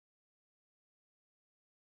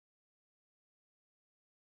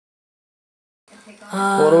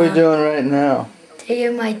What are we doing right now?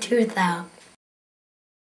 Taking my tooth out.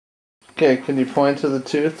 Okay, can you point to the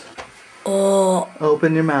tooth? Oh.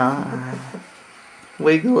 Open your mouth.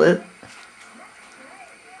 Wiggle it.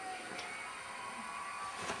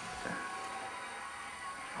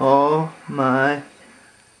 Oh my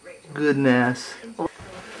goodness.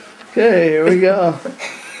 Okay, here we go.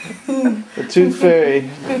 The Tooth Fairy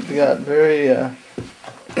got very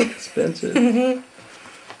expensive.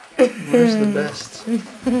 Where's the best?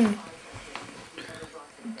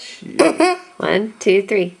 Cheers. 1, 2,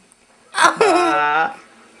 3.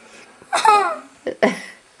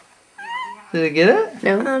 Did it get it?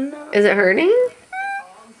 No? No. Is it hurting?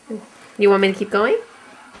 You want me to keep going?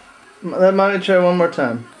 Let Mommy try one more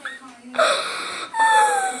time.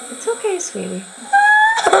 It's okay, sweetie.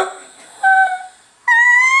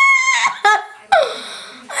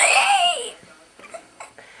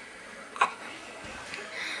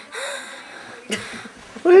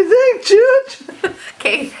 What do you think, Chooch?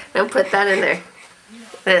 Okay, now put that in there.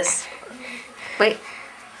 This. Wait.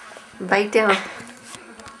 Bite down.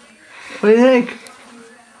 What do you think?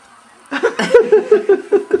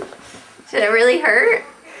 Did it really hurt?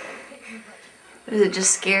 Or is it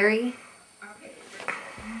just scary?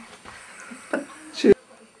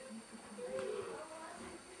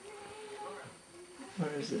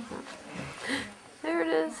 Where is it? There it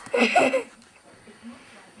is.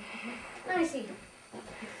 Let me see.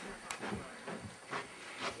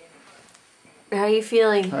 How are you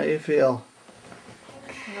feeling? How you feel?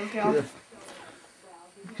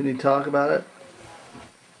 Can you talk about it?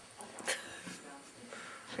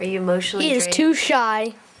 Are you emotionally He is drained? too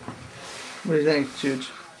shy. What do you think, Chooch?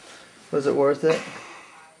 Was it worth it?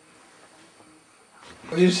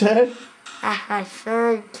 What did you say? My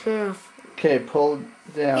third tooth. Okay, pull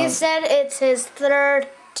down. He said it's his third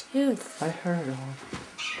tooth. I heard him.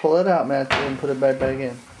 Pull it out, Matthew, and put it back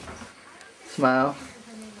in. Smile.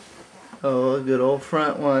 Oh, a good old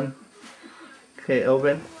front one. Okay,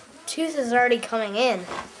 open. Tooth is already coming in.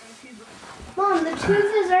 Mom, the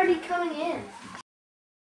tooth is already coming in.